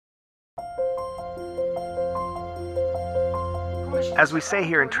As we say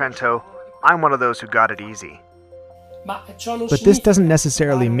here in Trento, I'm one of those who got it easy. But this doesn't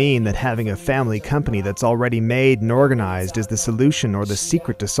necessarily mean that having a family company that's already made and organized is the solution or the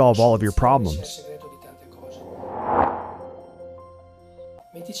secret to solve all of your problems.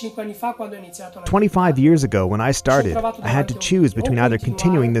 25 years ago, when I started, I had to choose between either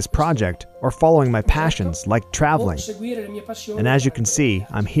continuing this project or following my passions, like traveling. And as you can see,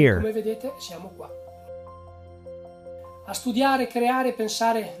 I'm here.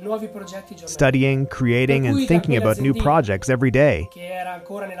 Studying, creating, and thinking about new projects every day.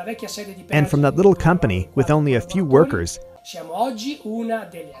 And from that little company, with only a few workers,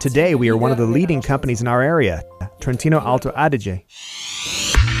 today we are one of the leading companies in our area, Trentino Alto Adige.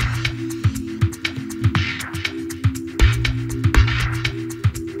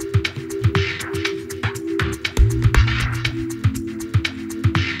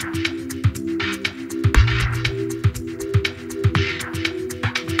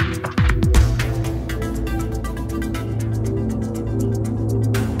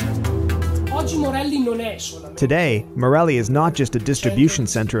 Today, Morelli is not just a distribution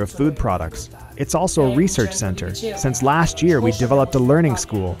center of food products. It's also a research center. Since last year, we developed a learning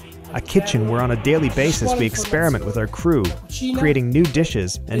school, a kitchen where on a daily basis we experiment with our crew, creating new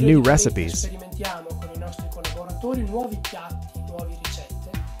dishes and new recipes.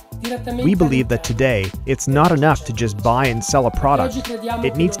 We believe that today, it's not enough to just buy and sell a product.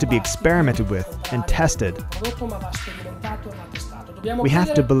 It needs to be experimented with and tested. We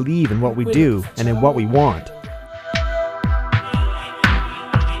have to believe in what we do and in what we want.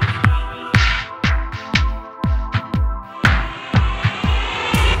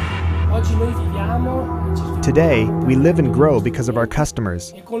 Today, we live and grow because of our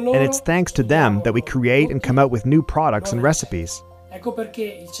customers, and it's thanks to them that we create and come out with new products and recipes.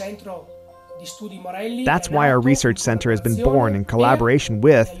 That's why our research center has been born in collaboration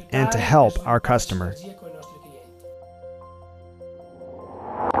with and to help our customers.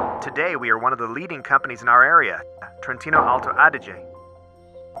 Today we are one of the leading companies in our area, Trentino Alto Adige.